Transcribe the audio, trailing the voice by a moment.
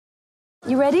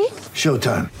You ready?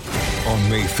 Showtime. On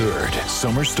May 3rd,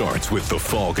 summer starts with The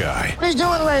Fall Guy. Let's do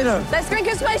it later. Let's drink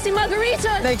a spicy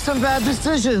margarita. Make some bad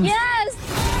decisions. Yes!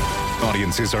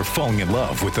 Audiences are falling in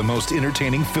love with the most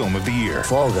entertaining film of the year.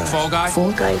 Fall Guy. Fall Guy?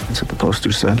 Fall Guy. That's what the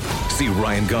poster said. See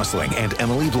Ryan Gosling and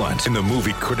Emily Blunt in the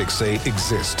movie critics say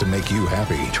exists to make you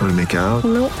happy. Trying to make it out?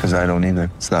 Nope. Because I don't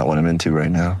either. It's not what I'm into right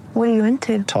now. What are you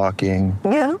into? Talking.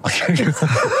 Yeah.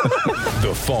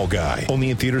 The Fall Guy.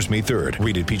 Only in theaters May 3rd.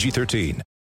 Rated PG-13.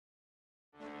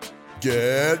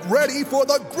 Get ready for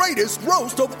the greatest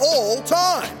roast of all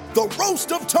time. The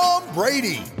Roast of Tom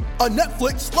Brady. A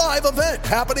Netflix live event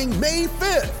happening May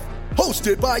 5th.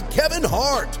 Hosted by Kevin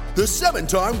Hart. The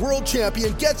 7-time world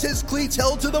champion gets his cleats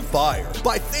held to the fire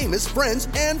by famous friends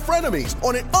and frenemies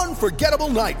on an unforgettable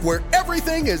night where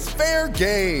everything is fair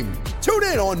game. Tune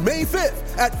in on May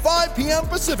 5th at 5 p.m.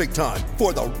 Pacific time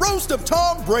for the Roast of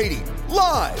Tom Brady.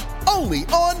 Live only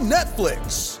on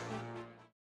Netflix.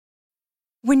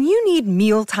 When you need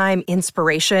mealtime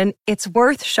inspiration, it's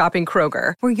worth shopping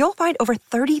Kroger, where you'll find over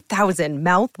 30,000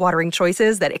 mouth-watering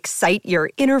choices that excite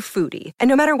your inner foodie. And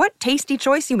no matter what tasty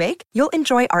choice you make, you'll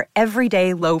enjoy our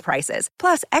everyday low prices,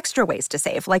 plus extra ways to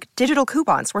save, like digital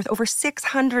coupons worth over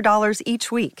 $600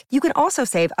 each week. You can also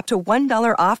save up to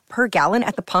 $1 off per gallon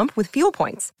at the pump with fuel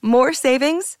points. More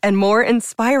savings and more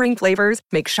inspiring flavors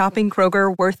make shopping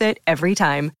Kroger worth it every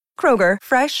time. Kroger,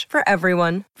 fresh for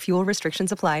everyone. Fuel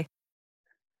restrictions apply.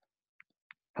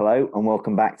 Hello and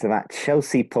welcome back to that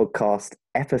Chelsea podcast,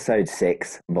 episode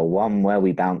 6, the one where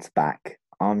we bounce back.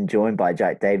 I'm joined by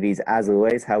Jack Davies, as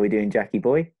always. How are we doing, Jackie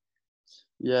boy?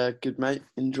 Yeah, good mate.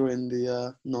 Enjoying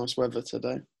the nice weather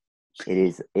today. It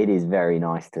is very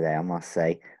nice today, I must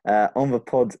say. On the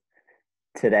pod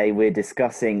today, we're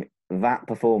discussing that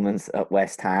performance at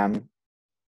West Ham.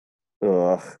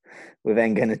 We're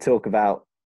then going to talk about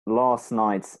last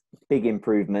night's big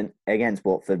improvement against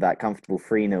Watford, that comfortable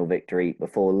 3-0 victory,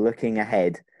 before looking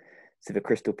ahead to the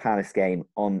Crystal Palace game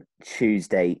on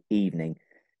Tuesday evening.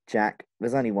 Jack,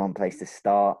 there's only one place to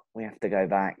start. We have to go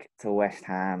back to West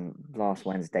Ham last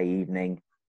Wednesday evening.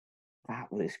 That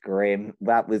was grim.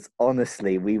 That was,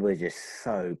 honestly, we were just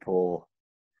so poor.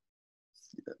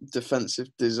 Defensive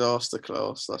disaster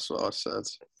class, that's what I said.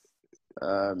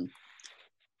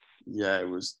 Yeah, it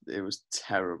was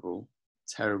terrible.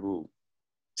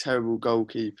 Terrible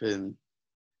goalkeeping,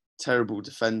 terrible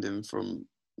defending from,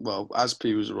 well,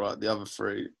 Aspi was right, the other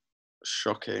three,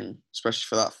 shocking, especially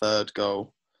for that third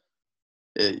goal.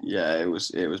 It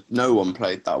was no one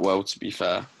played that well, to be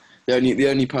fair. The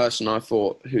only person I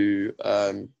thought who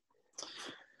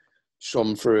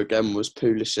shone through again was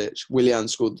Pulisic. Willian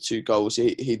scored the 2 goals.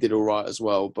 He did all right as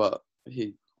well, but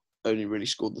he only really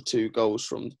scored the 2 goals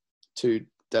from 2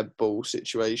 dead ball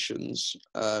situations.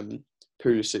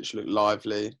 Pulisic looked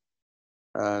lively.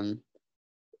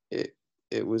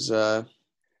 It was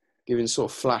giving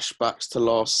sort of flashbacks to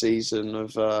last season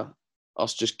of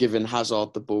us just giving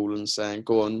Hazard the ball and saying,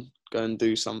 go and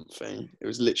do something. It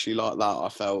was literally like that, I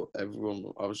felt. I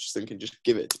was just thinking, just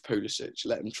give it to Pulisic,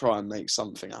 let him try and make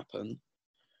something happen.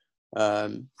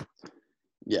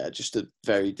 Just a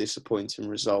very disappointing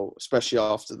result, especially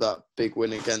after that big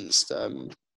win against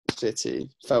City.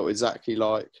 Felt exactly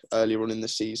like earlier on in the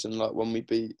season, like when we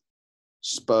beat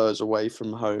Spurs away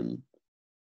from home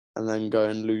and then go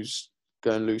and lose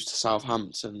to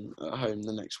Southampton at home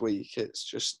the next week. It's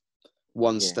just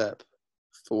one step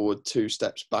forward, 2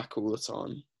 steps back all the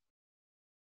time.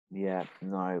 Yeah,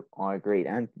 no, I agree.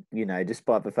 And,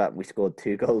 despite the fact we scored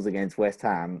 2 goals against West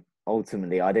Ham,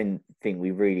 ultimately, I didn't think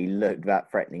we really looked that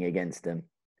threatening against them.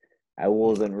 There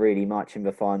wasn't really much in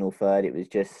the final third. It was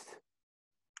just,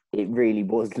 it really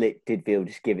was did feel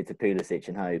just give it to Pulisic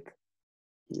and hope.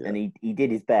 Yeah. And he did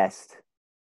his best.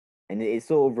 And it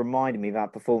sort of reminded me of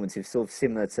that performance. It was sort of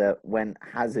similar to when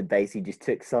Hazard basically just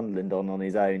took Sunderland on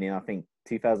his own in, I think,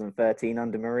 2013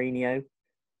 under Mourinho,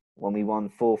 when we won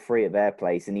 4-3 at their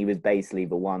place. And he was basically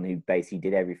the one who basically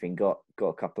did everything, got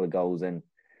a couple of goals and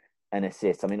an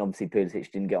assist. I mean, obviously Pulisic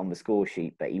didn't get on the score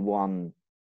sheet, but he won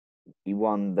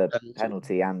the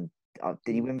penalty and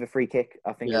did he win the free kick?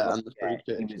 I think. Yeah, and the free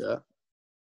kick,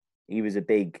 He was a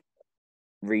big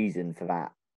reason for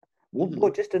that.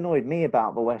 What just annoyed me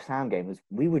about the West Ham game was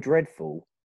we were dreadful.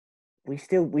 We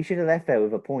should have left there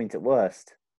with a point at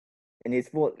worst. And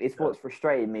what's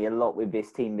frustrated me a lot with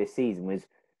this team this season was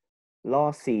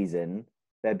last season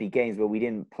there'd be games where we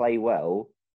didn't play well,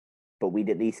 but we'd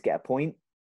at least get a point.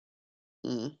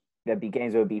 Mm. There'd be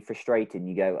games where it'd be frustrating.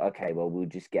 You go, okay, well, we'll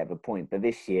just get a point. But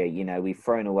this year, we've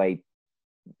thrown away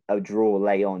a draw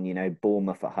lay on,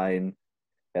 Bournemouth at home.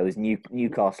 There was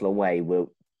Newcastle away.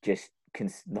 We'll just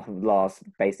the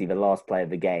last play of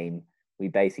the game. we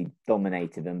basically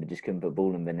dominated them, but just couldn't put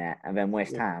ball in the net. And then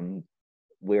West Ham,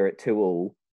 we're at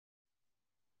 2-2.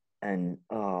 And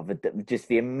just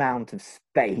the amount of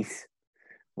space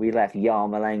we left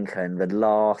Yarmolenko in the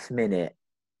last minute,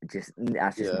 that's just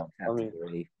not acceptable,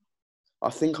 really. I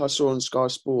think I saw on Sky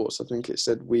Sports, I think it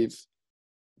said we've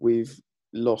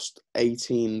lost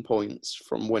 18 points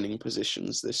from winning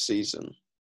positions this season.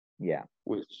 Yeah.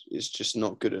 Which is just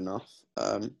not good enough.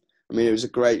 I mean, it was a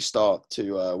great start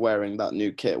to wearing that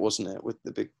new kit, wasn't it? With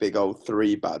the big old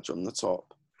 3 badge on the top.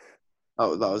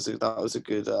 That was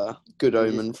a good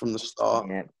omen from the start.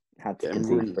 Yeah, had to getting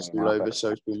rumors all over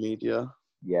social media.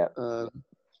 Yeah. But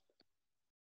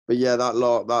yeah, that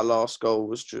last goal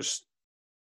was just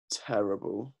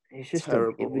terrible. It's just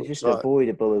terrible. It was just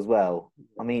avoidable as well.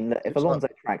 I mean, if Alonso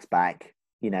tracks back,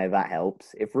 that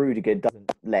helps. If Rudiger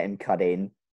doesn't let him cut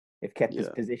in, if Kepa's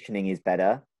positioning is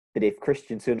better, but if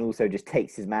Christensen also just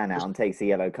takes his man out and takes a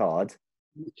yellow card,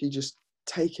 he just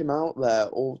take him out there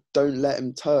or don't let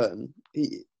him turn.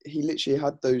 He literally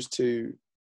had those two.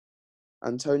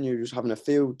 Antonio was having a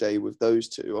field day with those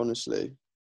two, honestly.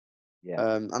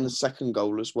 Yeah. And the second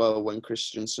goal as well, when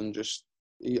Christensen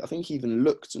I think he even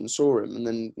looked and saw him, and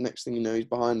then next thing you know, he's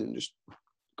behind him, just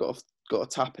got a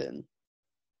tap in.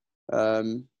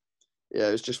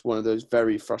 It was just one of those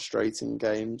very frustrating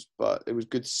games, but it was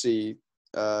good to see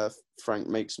Frank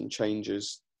make some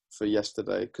changes for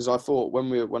yesterday, because I thought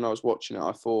when I was watching it,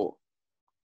 I thought,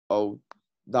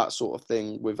 that sort of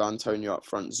thing with Antonio up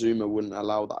front, Zuma wouldn't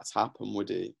allow that to happen, would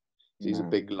he? He's a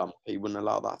big lump. He wouldn't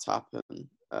allow that to happen.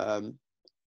 And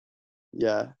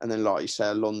then like you say,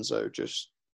 Alonso just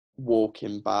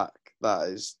walking back, that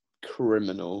is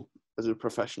criminal as a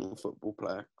professional football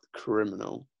player.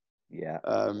 Criminal. Yeah.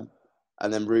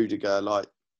 And then Rudiger, like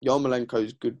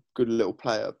Yarmolenko's good little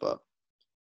player, but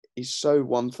he's so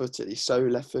one-footed, he's so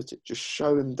left-footed. Just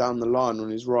show him down the line on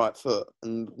his right foot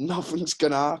and nothing's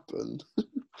going to happen.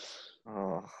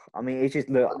 I mean, it's just,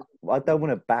 look, I don't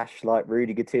want to bash like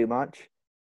Rudiger too much.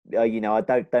 I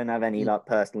don't have any like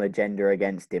personal agenda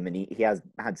against him, and he has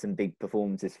had some big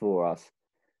performances for us.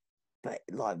 But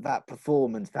like that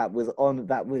performance that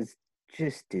was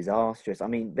just disastrous. I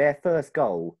mean, their first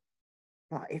goal,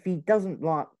 like, if he doesn't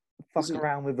like fuck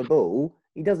around with the ball,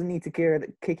 he doesn't need to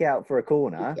kick out for a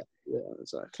corner. Yeah,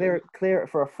 exactly. Clear it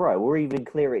for a throw, or even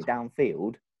clear it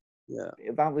downfield. Yeah,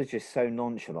 that was just so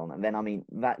nonchalant. And then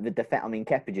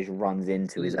Kepa just runs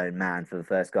into his own man for the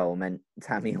first goal, and then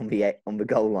Tammy on the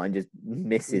goal line just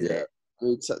misses it. I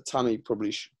mean, Tammy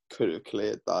probably could have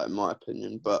cleared that, in my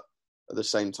opinion, but at the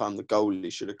same time, the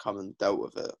goalie should have come and dealt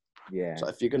with it. Yeah. So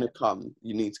if you're going to come,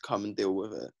 you need to come and deal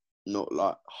with it, not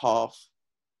like half.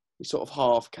 He sort of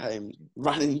half came,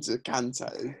 ran into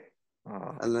Kante,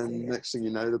 and then next thing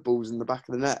you know, the ball's in the back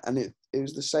of the net. And it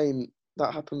was the same.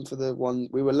 That happened for the one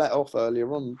we were let off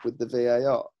earlier on with the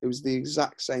VAR. It was the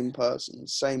exact same person,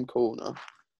 same corner.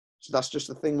 So that's just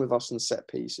the thing with us and set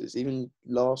pieces. Even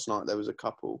last night, there was a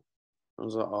couple. I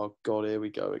was like, oh, God, here we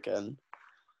go again.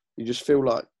 You just feel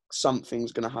like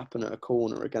something's going to happen at a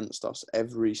corner against us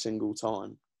every single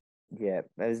time. Yeah,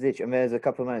 there's a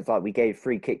couple of moments like we gave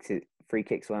free kicks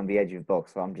around the edge of the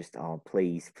box. So I'm just,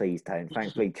 please don't.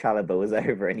 Thankfully, Chalobah was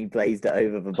over and he blazed it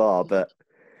over the bar. But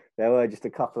there were just a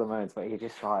couple of moments where you're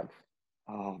just like,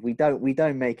 we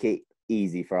don't make it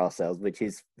easy for ourselves, which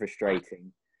is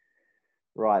frustrating.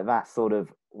 Right, that sort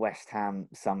of West Ham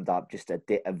summed up just a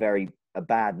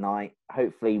bad night.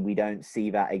 Hopefully, we don't see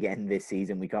that again this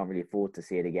season. We can't really afford to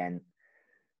see it again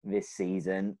this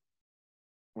season.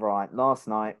 Right, last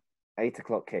night,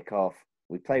 8:00 kickoff.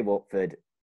 We play Watford.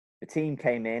 The team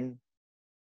came in.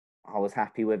 I was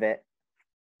happy with it.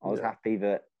 I was happy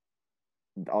that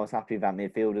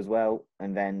midfield as well,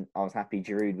 and then I was happy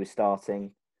Giroud was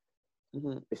starting.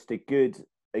 Mm-hmm. Just a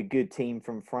good team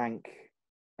from Frank,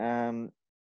 and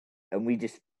we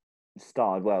just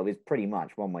started well. It was pretty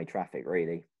much one-way traffic,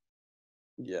 really.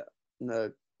 Yeah,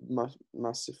 no,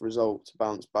 massive result to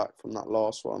bounce back from that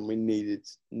last one. We needed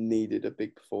a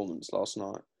big performance last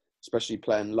night, especially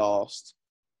playing last.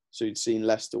 So you'd seen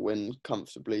Leicester win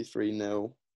comfortably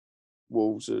 3-0.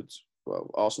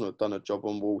 Arsenal had done a job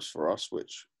on Wolves for us,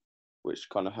 which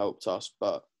kind of helped us.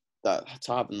 But to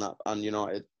having that, and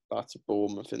United battered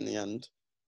Bournemouth in the end,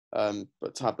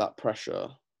 but to have that pressure,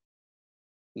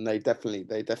 and they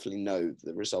definitely know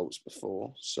the results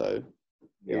before. So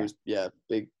it was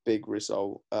big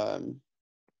result. I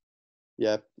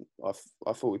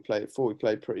thought we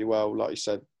played pretty well. Like you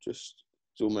said, just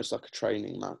it's almost like a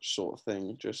training match sort of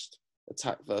thing, just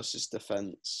attack versus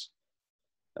defence.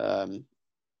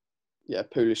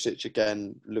 Pulisic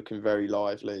again looking very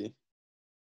lively.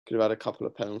 Could have had a couple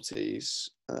of penalties.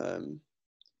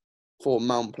 thought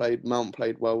Mount played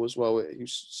well as well. He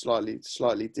was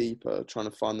slightly deeper, trying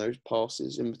to find those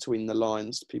passes in between the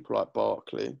lines to people like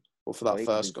Barkley. Or for that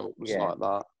first goal, it was like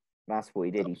that. That's what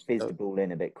he did. He fizzed the ball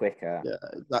in a bit quicker. Yeah,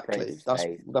 exactly.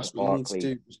 That's what you need to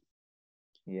do.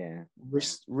 Yeah.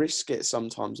 Risk it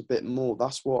sometimes a bit more.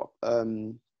 That's what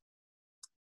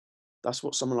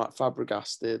someone like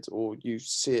Fabregas did, or you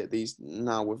see it these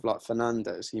now with like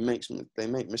Fernandes. They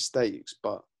make mistakes,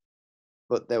 but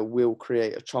they will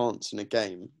create a chance in a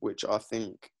game, which I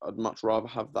think I'd much rather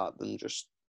have that than just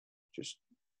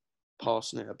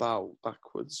passing it about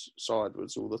backwards,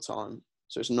 sideways all the time.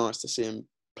 So it's nice to see him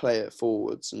play it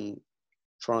forwards and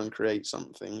try and create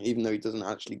something, even though he doesn't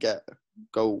actually get a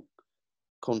goal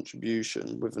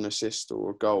contribution with an assist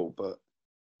or a goal, but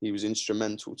he was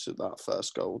instrumental to that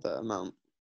first goal there, Mount.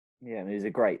 Yeah, it was a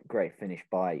great finish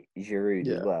by Giroud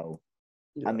as well.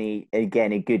 Yeah. I mean,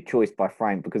 again, a good choice by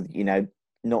Frank because,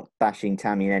 not bashing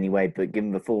Tammy in any way, but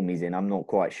given the form he's in, I'm not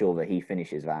quite sure that he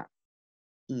finishes that.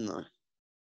 No.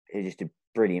 It's just a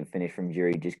brilliant finish from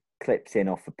Giroud, just clips in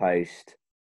off the post.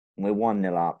 We're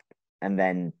 1-0 up, and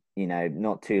then,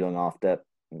 not too long after,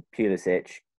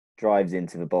 Pulisic drives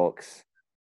into the box,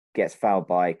 gets fouled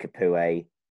by Capoue.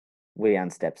 Willian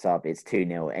steps up, it's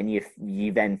 2-0, and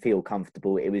you then feel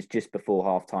comfortable. It was just before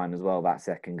half-time as well, that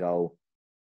second goal.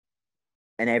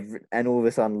 And all of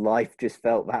a sudden, life just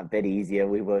felt that bit easier.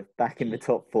 We were back in the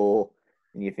top 4,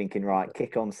 and you're thinking, right,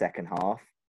 kick on second half.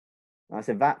 And I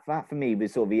said that for me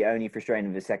was sort of the only frustrating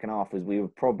of the second half was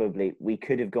we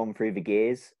could have gone through the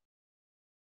gears.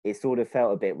 It sort of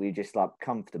felt a bit, we were just like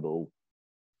comfortable.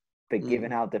 But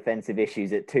given our defensive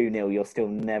issues at 2-0, you're still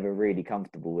never really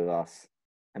comfortable with us.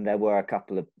 And there were a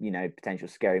couple of, potential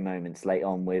scary moments late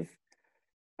on with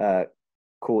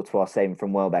Courtois saving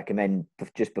from Welbeck. And then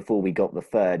just before we got the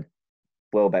third,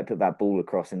 Welbeck put that ball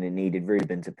across and it needed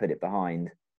Ruben to put it behind.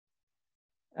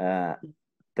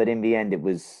 But in the end, it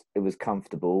was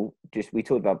comfortable. Just we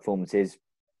talked about performances.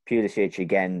 Pulisic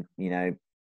again,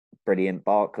 brilliant.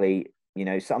 Barkley,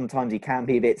 sometimes he can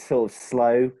be a bit sort of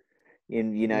slow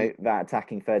in, that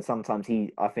attacking third. Sometimes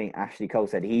I think Ashley Cole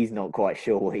said he's not quite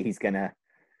sure what he's going to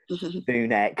do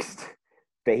next.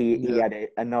 But he had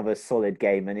another solid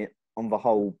game. And on the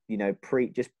whole,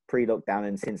 pre-lockdown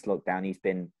and since lockdown, he's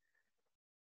been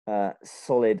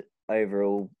solid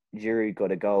overall. Giroud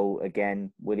got a goal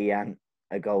again. Willian,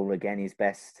 a goal again, his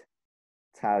best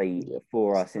tally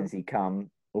for us since he come,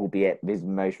 albeit his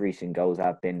most recent goals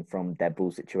have been from dead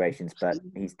ball situations, but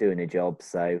he's doing a job,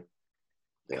 so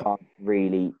can't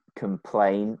really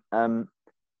complain.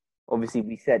 Obviously,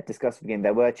 we discussed again,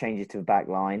 there were changes to the back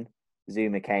line.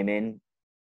 Zuma came in,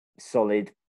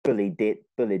 solid, bullied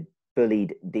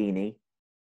Deeney.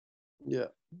 Yeah.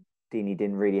 Deeney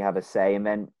didn't really have a say, and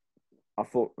then I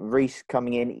thought Reece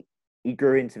coming in, he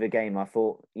grew into the game. I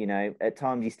thought, at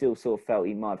times he still sort of felt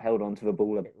he might have held on to the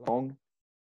ball a bit long,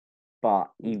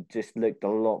 but he just looked a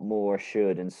lot more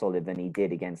assured and solid than he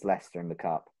did against Leicester in the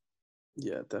Cup.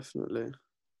 Yeah, definitely.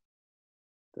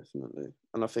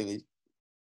 And I think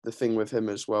the thing with him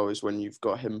as well is when you've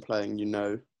got him playing,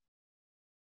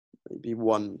 maybe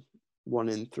one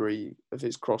in 3 of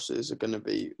his crosses are going to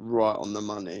be right on the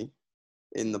money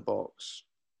in the box.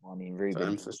 I mean,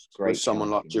 Ruben, with someone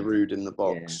like Giroud in the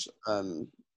box, I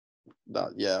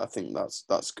think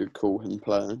that's good call, him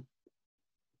playing.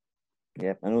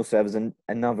 Yeah, and also there was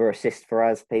another assist for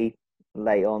Aspi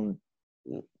late on,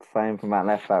 playing from that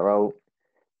left back role,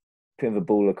 putting the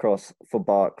ball across for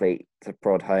Barkley to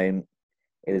prod home.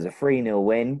 It was a 3-0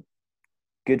 win.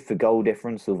 Good for goal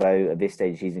difference, although at this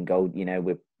stage he's in goal,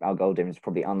 with our goal difference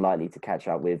probably unlikely to catch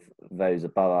up with those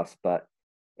above us, but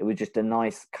it was just a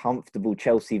nice, comfortable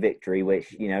Chelsea victory,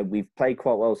 which, we've played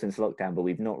quite well since lockdown, but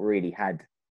we've not really had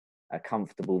a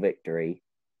comfortable victory.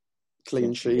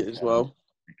 Clean sheet as well.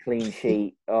 A clean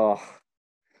sheet. Oh,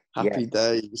 happy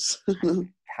days.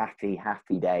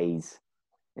 happy days.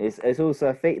 It's also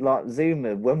a thing like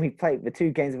Zuma. When we played the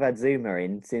 2 games we've had Zuma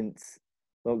in since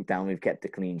lockdown, we've kept a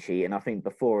clean sheet. And I think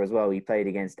before as well, we played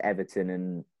against Everton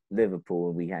and Liverpool,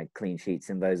 and we had clean sheets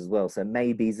in those as well. So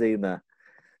maybe Zuma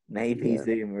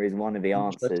is one of the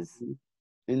answers.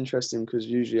 Interesting, because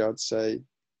usually I'd say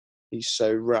he's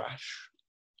so rash,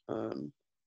 and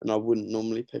I wouldn't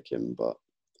normally pick him, but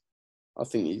I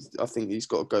think he's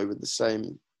got to go with the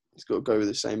same. He's got to go with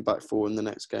the same back 4 in the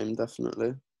next game,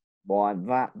 definitely. Well,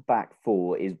 that back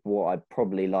 4 is what I'd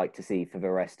probably like to see for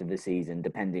the rest of the season,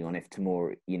 depending on if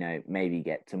Tomori, maybe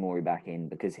get Tomori back in,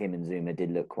 because him and Zuma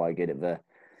did look quite good at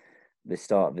the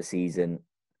start of the season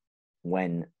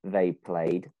when they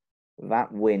played.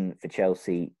 that win for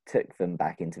Chelsea took them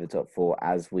back into the top four,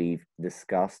 as we've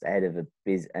discussed, ahead of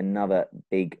another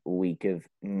big week of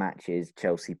matches.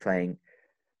 Chelsea playing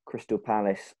Crystal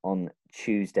Palace on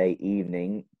Tuesday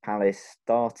evening. Palace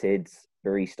started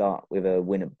the restart with a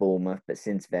win at Bournemouth, but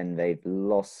since then they've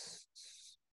lost.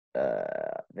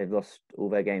 They've lost all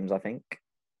their games, I think.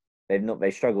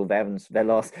 They struggled. They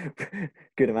lost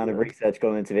good amount of research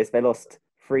gone into this. They lost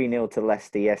 3-0 to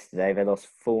Leicester yesterday. They lost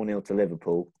 4-0 to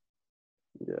Liverpool.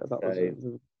 Yeah, that was it.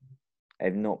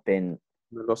 They've not been.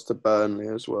 They lost to Burnley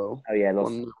as well. Oh yeah,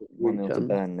 lost 1-0 to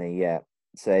Burnley. Yeah,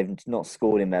 so they've not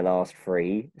scored in their last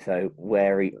 3. So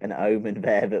wary an omen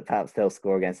there that perhaps they'll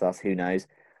score against us. Who knows?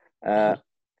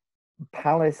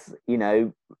 Palace,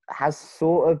 has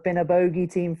sort of been a bogey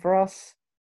team for us,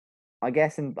 I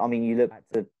guess. And I mean, you look at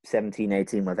the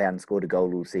 17-18 where they hadn't scored a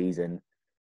goal all season,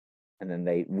 and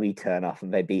then we turn up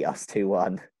and they beat us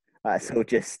 2-1. That sort of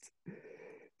just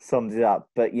sums it up.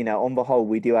 But, on the whole,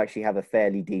 we do actually have a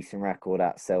fairly decent record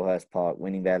at Selhurst Park,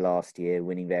 winning there last year,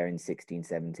 winning there in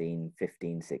 16-17,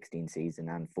 15-16 season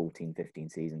and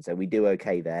 14-15 season. So we do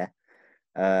okay there.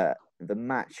 The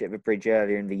match at the Bridge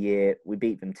earlier in the year, we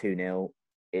beat them 2-0.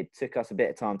 It took us a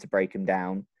bit of time to break them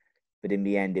down, but in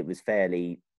the end, it was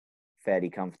fairly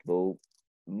comfortable.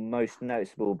 Most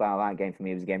noticeable about that game for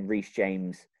me was, again, Reece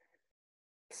James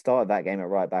started that game at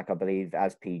right back, I believe,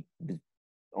 as P was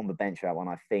on the bench for that one,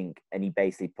 I think, and he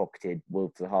basically pocketed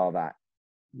Wilf Zaha that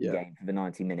game for the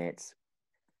 90 minutes,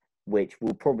 which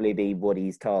will probably be what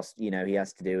he's tasked, he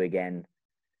has to do again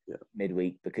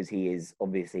midweek, because he is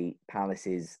obviously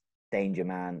Palace's danger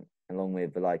man, along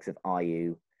with the likes of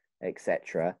Ayew,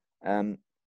 etc. I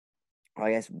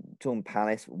guess, talking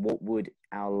Palace, what would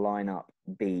our lineup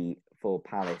be for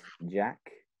Palace,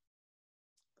 Jack?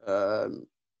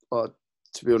 Well,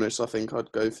 to be honest, I think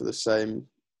I'd go for the same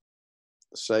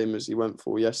as he went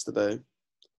for yesterday.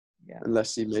 Yeah.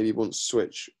 Unless he maybe wants to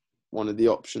switch one of the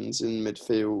options in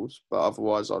midfield, but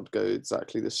otherwise I'd go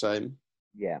exactly the same.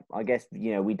 Yeah, I guess,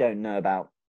 we don't know about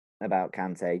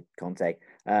Conte.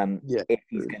 If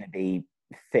he's going to be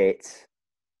fit.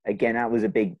 Again, that was a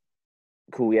big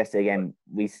call yesterday. Again,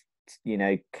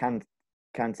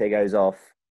 Kante goes off,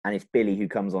 and it's Billy who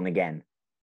comes on again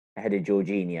ahead of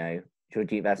Jorginho.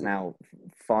 That's now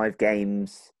 5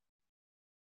 games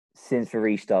since the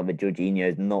restart that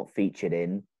Jorginho is not featured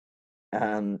in.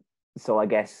 So I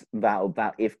guess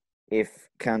that if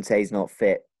Kante's not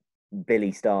fit,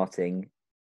 Billy starting,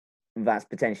 that's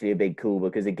potentially a big call,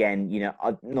 because again,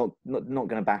 I'm not going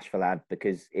to bash the lad,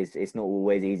 because it's not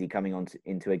always easy coming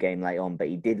into a game late on, but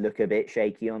he did look a bit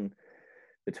shaky on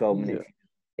the 12 minutes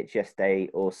it's yesterday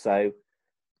or so.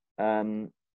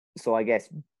 So I guess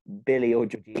Billy or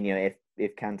Jorginho,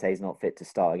 if Kante's not fit to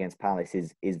start against Palace,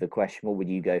 is the question. What would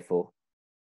you go for?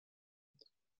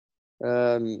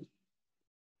 To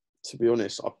be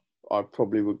honest, I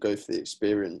probably would go for the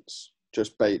experience,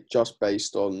 just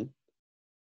based on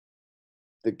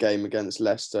the game against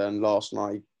Leicester, and last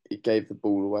night he gave the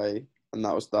ball away, and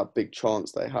that was that big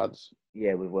chance they had.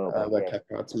 Yeah, with Welbeck. Where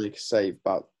Kepa had to make a save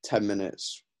about 10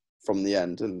 minutes from the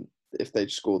end, and if they'd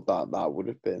scored that would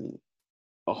have been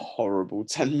a horrible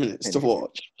 10 minutes to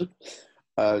watch.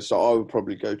 So I would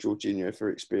probably go Jorginho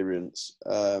for experience.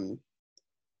 Is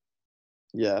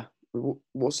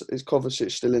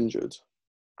Kovacic still injured?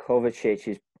 Kovacic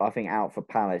is, I think, out for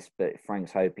Palace, but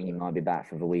Frank's hoping he might be back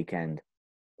for the weekend.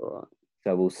 All right.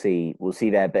 So we'll see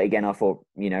there. But again, I thought,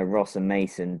 Ross and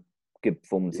Mason, good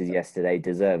performances yesterday,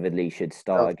 deservedly should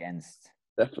start against.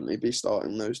 Definitely be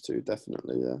starting those two,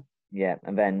 definitely, yeah. Yeah,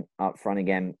 and then up front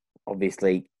again,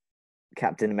 obviously,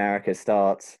 Captain America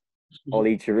starts.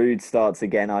 Ollie Giroud starts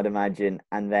again, I'd imagine.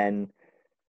 And then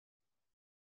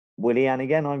Willian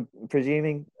again, I'm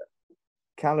presuming.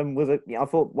 Callum was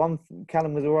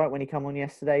Callum was all right when he came on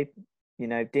yesterday.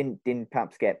 Didn't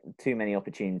perhaps get too many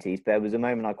opportunities, but there was a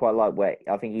moment I quite liked where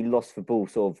I think he lost the ball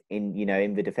sort of in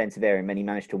the defensive area, and then he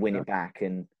managed to win it back,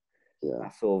 and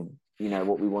that's sort of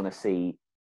what we want to see.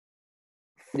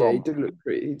 He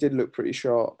did look pretty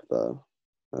sharp though.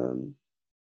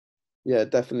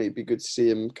 Definitely it'd be good to see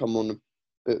him come on a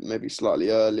bit, maybe slightly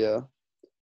earlier,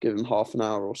 give him half an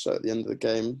hour or so at the end of the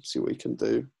game, see what he can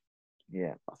do.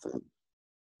 Yeah, I think.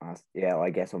 I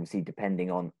guess obviously depending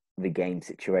on the game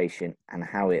situation and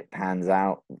how it pans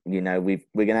out, we're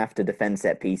going to have to defend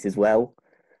set piece as well.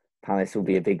 Palace will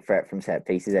be a big threat from set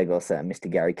pieces. They've got a certain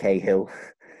Mr. Gary Cahill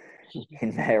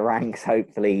in their ranks.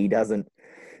 Hopefully he doesn't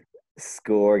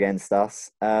score against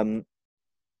us.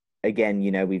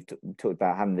 Again, we've talked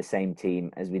about having the same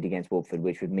team as we did against Watford,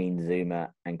 which would mean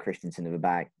Zuma and Christensen at the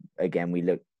back. Again, we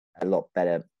looked a lot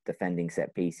better defending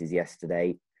set pieces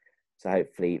yesterday. So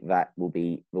hopefully that will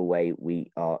be the way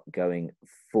we are going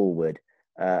forward.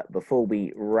 Before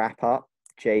we wrap up,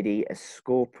 JD, a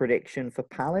score prediction for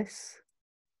Palace?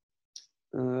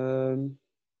 2-0.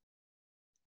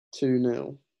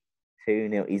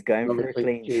 2-0. He's going for a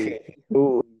clean sheet.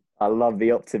 Ooh, I love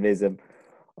the optimism.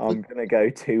 I'm going to go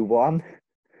 2-1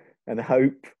 and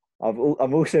hope.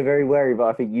 I'm also very wary, but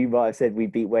I think you might have said we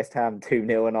beat West Ham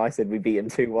 2-0 and I said we beat them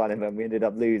 2-1 and then we ended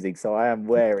up losing. So I am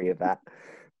wary of that.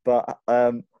 But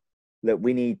look,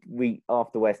 we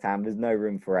after West Ham, there's no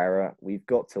room for error. We've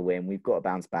got to win. We've got to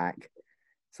bounce back.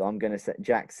 So I'm going to say,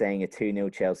 Jack's saying a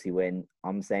 2-0 Chelsea win.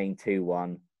 I'm saying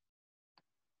 2-1.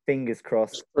 Fingers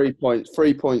crossed. 3 points.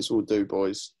 3 points will do,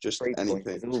 boys. Just 3 anything.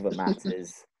 points is all that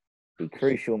matters. Be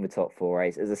crucial in the top 4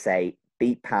 race. As I say,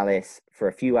 beat Palace for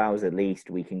a few hours at least.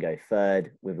 We can go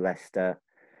third with Leicester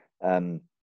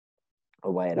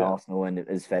away at Arsenal. And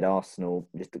as fed Arsenal,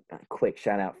 just a quick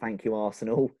shout out. Thank you,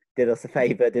 Arsenal. Did us a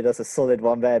favour. Did us a solid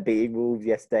one there, beating Wolves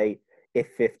yesterday. If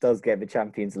Fifth does get the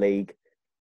Champions League,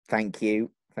 thank you.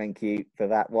 Thank you for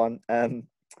that one.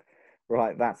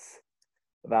 Right, that's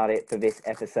about it for this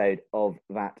episode of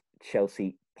That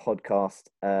Chelsea Podcast.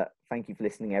 Thank you for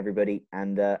listening, everybody.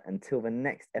 And until the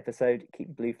next episode, keep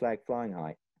the blue flag flying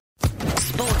high.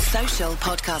 Sports Social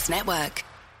Podcast Network.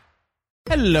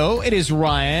 Hello, it is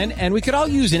Ryan, and we could all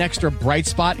use an extra bright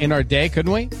spot in our day,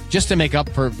 couldn't we? Just to make up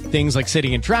for things like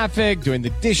sitting in traffic, doing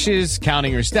the dishes,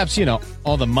 counting your steps,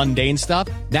 all the mundane stuff.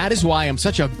 That is why I'm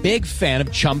such a big fan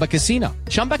of Chumba Casino.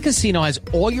 Chumba Casino has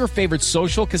all your favorite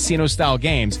social casino-style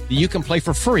games that you can play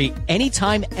for free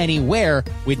anytime, anywhere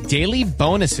with daily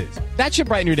bonuses. That should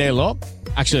brighten your day a little.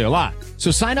 Actually, a lot.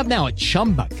 So sign up now at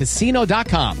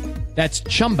ChumbaCasino.com. That's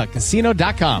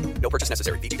ChumbaCasino.com. No purchase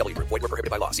necessary. VGW Group. Void where prohibited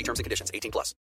by law. See terms and conditions. 18+.